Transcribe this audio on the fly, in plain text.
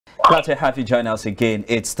Glad to have you join us again.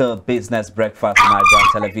 It's the Business Breakfast on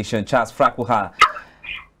iBrand Television. Charles Frakuha,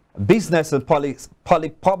 Business and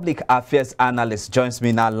Public Affairs Analyst, joins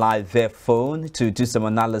me now live via phone to do some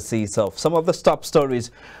analysis of some of the top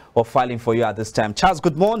stories we're filing for you at this time. Charles,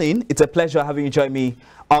 good morning. It's a pleasure having you join me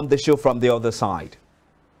on the show from the other side.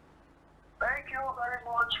 Thank you very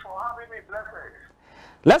much for having me, blessed.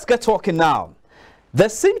 Let's get talking now. There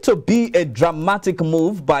seemed to be a dramatic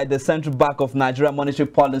move by the Central Bank of Nigeria Monetary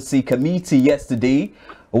Policy Committee yesterday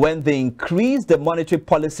when they increased the monetary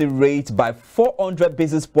policy rate by 400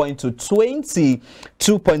 basis points to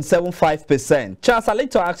 22.75%. Charles, I'd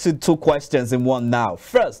like to ask you two questions in one now.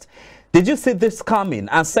 First, did you see this coming?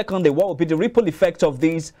 And secondly, what will be the ripple effect of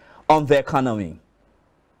this on the economy?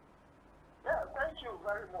 Yeah, thank you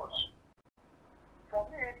very much. For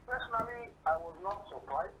me, personally, I was not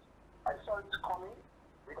surprised. I saw it coming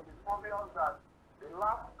because it's obvious that the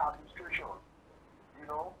last administration,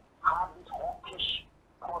 had this hawkish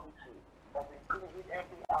policy of increasing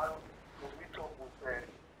NPR to meet up with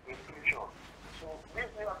inflation. So this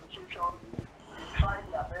new administration, they tried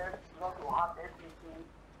their best not to have NPC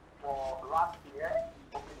for last year,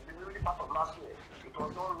 but in the early part of last year. It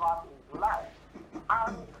was not last in July.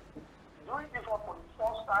 And doing this one for the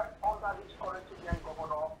first time under this current CBN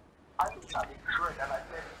governor, I looked at the trend and I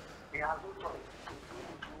said, he has no choice to do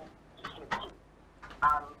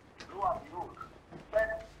and lo and behold. Then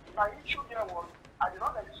my issue there was I did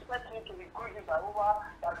not expect him to increase it by over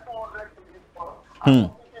 400 basis points. I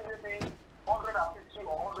was thinking maybe 150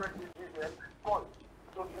 or 100 basis points.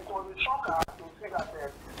 So it was a shocker to see that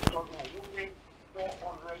it was only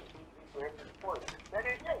 400 basis points. Then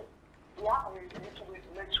again, we have a little bit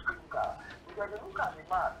less critical because you look at the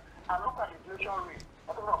demand and look at the inflation rate,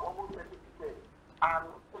 I think about almost 30%. And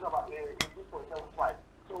think about 18.75.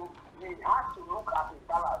 So we have to look at the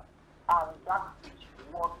balance, and that is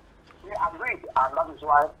what we agreed, and that is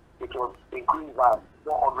why it was increased by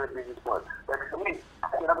 400 basis points. But to me, I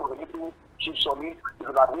think that was a little cheap for me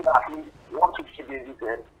because I agreed at least 150 basis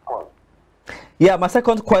points. Yeah, my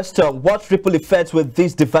second question, what ripple effects will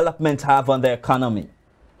this development have on the economy?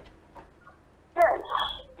 Yes,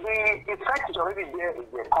 the effect is already there in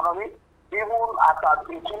the economy. Even at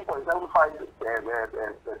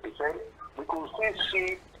 18.75%, we could still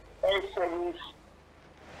see SMEs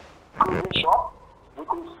closing shop. We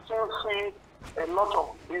could still see a lot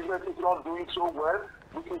of businesses not doing so well.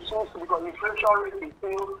 We could still see, because inflation rate is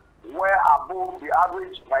still well above the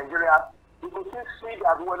average Nigeria, we could still see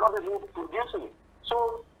that we're not able to produce it.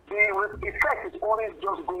 So the effect is always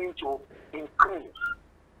just going to increase.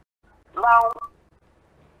 Now,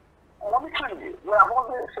 monetarily, we have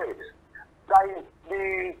always said that is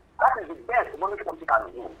the best monetary policy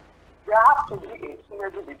can do. There has to be a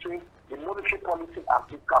synergy between the monetary policy and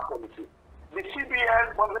fiscal policy. The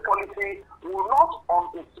CBN monetary policy will not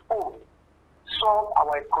on its own solve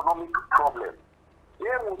our economic problem.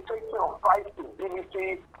 They will take care of price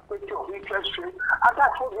stability, take care of interest rate, and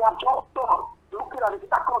that's what we have just done, looking at the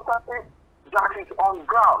circumstances that is on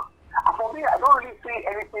ground. And for me, I don't really see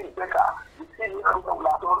anything better. The CBN will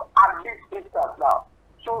at this instance now.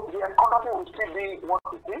 So the economy will still be what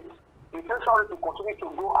it is. Inflation rate will continue to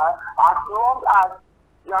go as long as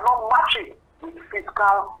we are not matching with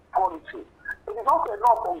fiscal policy. It is not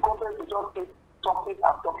enough for government to just say talking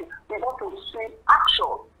and talking. We want to see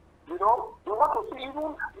action. We want to see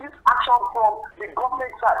even this action from the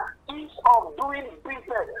government side instead of doing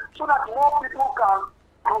business so that more people can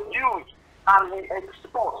produce and we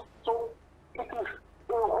export. So it is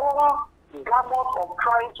a whole gamut of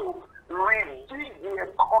trying to rebuild the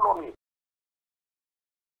economy.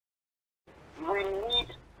 We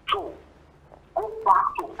need to go back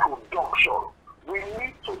to production. We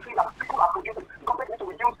need to see that people are producing. Government need to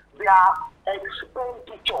reduce their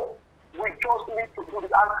expenditure. We just need to do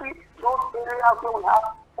it and see those areas where we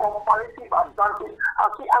have comparative advantage and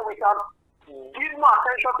see how we can give more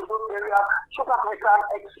attention to those areas so that we can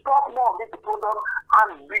export more of this product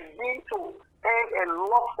and begin to earn a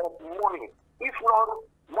lot of money. If not,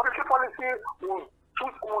 monetary policy will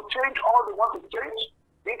change all they want to change.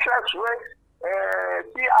 Interest rate,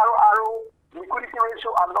 CRO, liquidity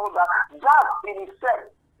ratio, and all that. That in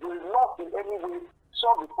itself will not in any way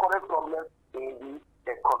solve the current problem in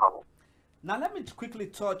the economy. Now let me quickly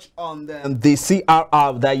touch on the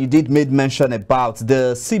CRR that you did make mention about.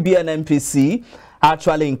 The CBN MPC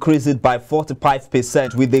actually increased it by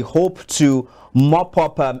 45% with the hope to mop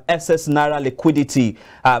up excess naira liquidity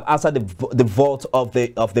outside the vault of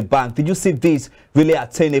the bank. Did you see this really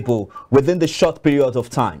attainable within the short period of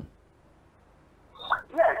time?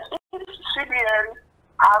 Yes, if CBN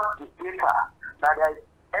has the data that there is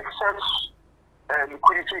excess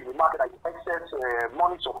liquidity in the market, like excess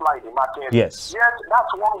money supply in the market. Yes. Yes,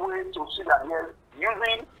 that's one way to see that, yes,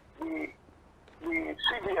 using the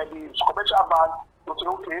CBN, the commercial bank, to say,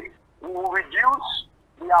 okay, we will reduce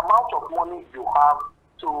the amount of money you have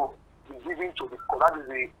to be given to the, that is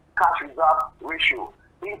the cash reserve ratio.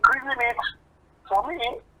 Increasing it, for me,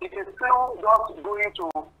 it is still just going to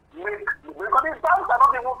make, because the banks are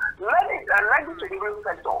not even lending to the real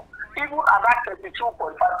sector, even at that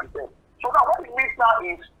 32.5%. So now what it means now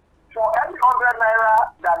is, for every 100 naira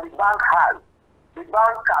that the bank has, the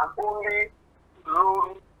bank can only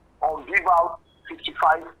loan or give out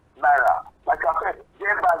 55 naira. Like I said,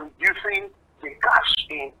 thereby reducing the cash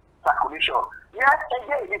in circulation. Yes,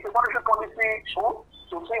 again, it's a monetary policy tool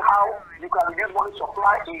to see how you can reduce money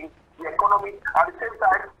supply in the economy. At the same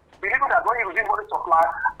time, believing that when you reduce money supply,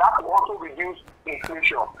 that will also reduce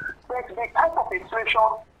inflation. But the type of inflation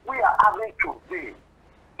we are having today,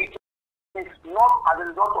 it is not as a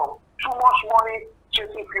result of too much money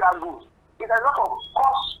chasing fewer goods. It's a result of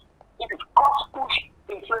cost. It is cost push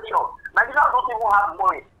inflation. Nigerians don't even have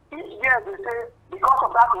money. Each year they say because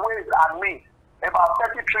of that waste and means about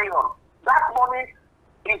 30 trillion. That money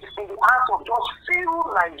is in the hands of just few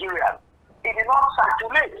Nigerians. It did not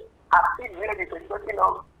circulate as if they is expecting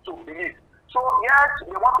us to believe. So yes,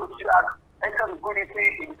 we want to see that excess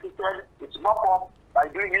liquidity in the system is more up by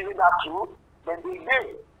using that tool. But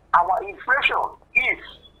again, our inflation is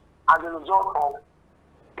as a result of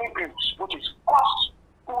inputs, which is cost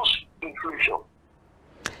push inflation.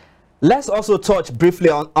 Let's also touch briefly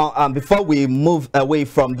on before we move away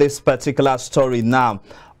from this particular story now,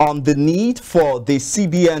 on the need for the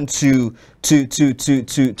CBN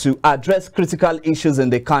to address critical issues in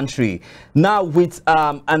the country. Now, with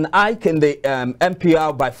an hike in the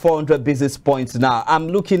MPR by 400 basis points now, I'm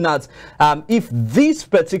looking at if this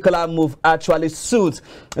particular move actually suits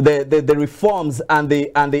the reforms and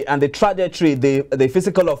the trajectory the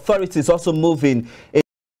fiscal authorities also moving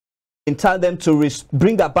in tandem to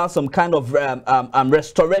bring about some kind of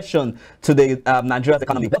restoration to the Nigerian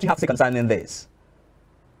economy. What do you have to say concerning this?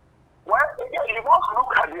 Well, again, you must look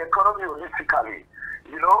at the economy holistically.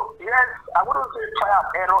 You know, yes, I wouldn't say trial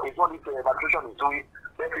and error is what this administration is doing,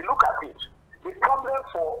 but if you look at it, the problem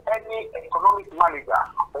for any economic manager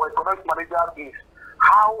or economic manager is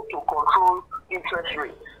how to control interest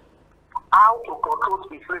rates, how to control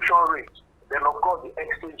inflation rates, then of course the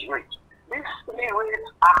exchange rate. These three rates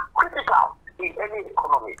are critical in any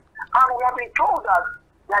economy. And we have been told that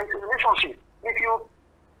there is a relationship. If you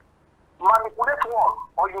manipulate one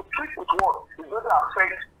or you treat with one, it doesn't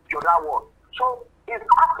affect the other one. So it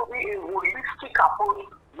has to be a holistic approach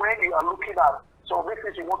when you are looking at some of the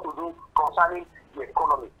things you want to do concerning the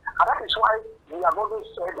economy. And that is why we have always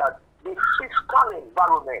said that the fiscal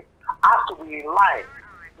environment has to be in line.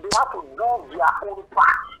 They have to do their own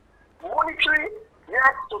part. Monetary,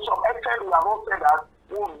 yes, to some extent, we have all said that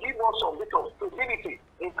will give us some bit of stability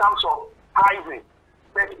in terms of pricing.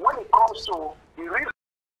 But when it comes to the real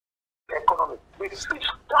economy, the fiscal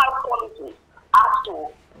policy has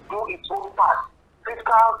to do its own part.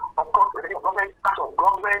 Fiscal, of course, the government, tax of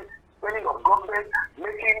government, spending of government,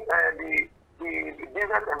 making the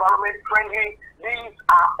business environment friendly. These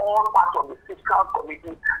are all part of the fiscal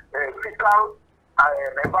committee, fiscal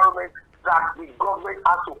environment that the government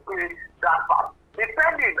has to play that part.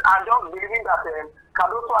 Depending and just believing that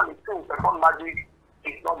Cardoso and his team perform magic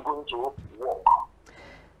is not going to work.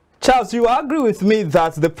 Charles, you agree with me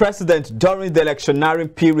that the president during the electioneering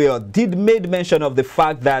period did make mention of the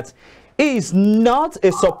fact that he is not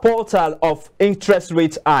a supporter of interest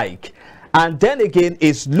rate hike, and then again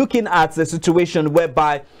is looking at the situation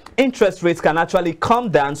whereby interest rates can actually come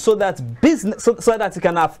down so that business, so that it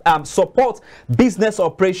can have, support business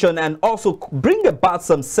operation and also bring about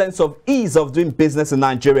some sense of ease of doing business in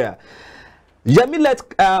Nigeria.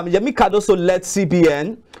 Yemi Cardoso-led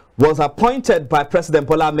CBN was appointed by President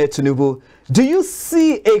Bola Ahmed Tinubu. Do you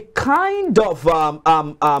see a kind of, for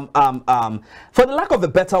the lack of a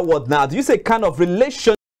better word now, do you see a kind of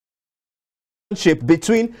relationship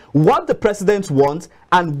between what the president wants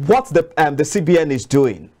and what the CBN is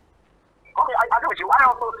doing? Okay, I agree with you. I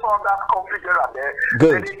also saw that conflict there and there.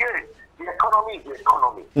 Good. Then again, the economy is the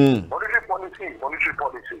economy. Monetary policy is monetary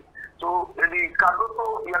policy. So the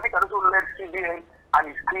Cardoso, Yemi Cardoso-led CBN and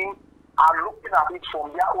his team are looking at it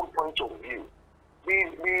from their own point of view.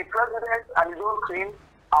 The president and his own team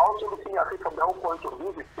are also looking at it from their own point of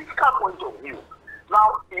view, the fiscal point of view.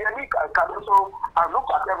 Now, Yemi Cardoso has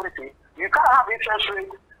looked at everything. You can't have interest rate,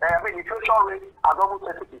 inflation rate at almost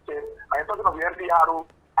 30%, and you're talking of the MPRO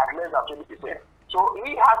at less than 20%. So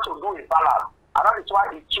he has to do a balance, and that is why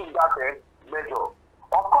he took that measure.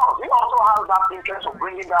 Of course, he also has that interest of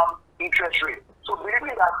bringing down interest rate. So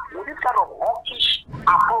believing that with this kind of hawkish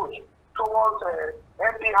approach towards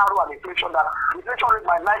MPRO and inflation, that inflation rate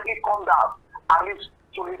might likely come down at least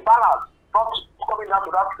to rebalance, not coming down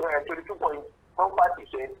to that 22.75%.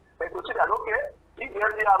 But to see that, okay, if the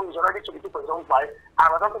MPRO is already 22.75 and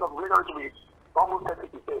we're talking of going to be almost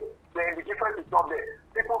 30%, then the difference is not there.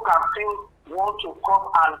 People can still want to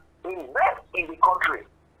come and invest in the country,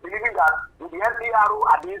 believing that with the MPRO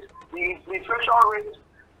at least the inflation rate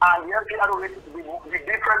and the MPRO rate, the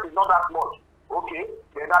difference is not that much. Okay,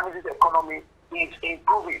 then that means the economy is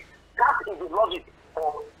improving. That is the logic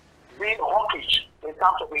of being hawkish in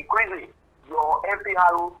terms of increasing your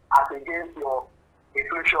MPRO as against your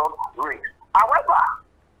inflation rate. However,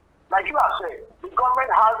 like you have said, the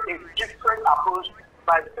government has a different approach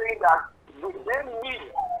by saying that they need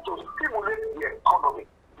to stimulate the economy.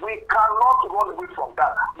 We cannot run away from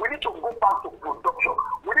that. We need to go back to production.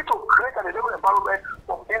 We need to create an environment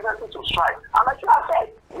for businesses to strive. And like you have said,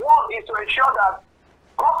 one is to ensure that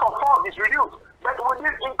cost of funds is reduced. But with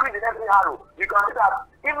this increase in MPRO, you can see that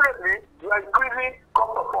immediately you are increasing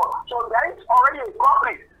cost of funds. So there is already a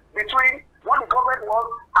conflict between what the government wants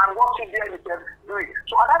and what CBN is doing.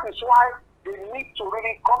 So that is why they need to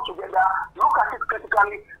really come together, look at it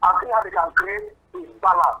critically, and see how they can create a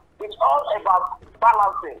balance. It's all about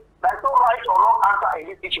balancing. There's no right or wrong answer in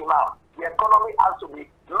this issue now. The economy has to be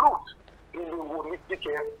looked in the holistic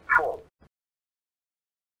form.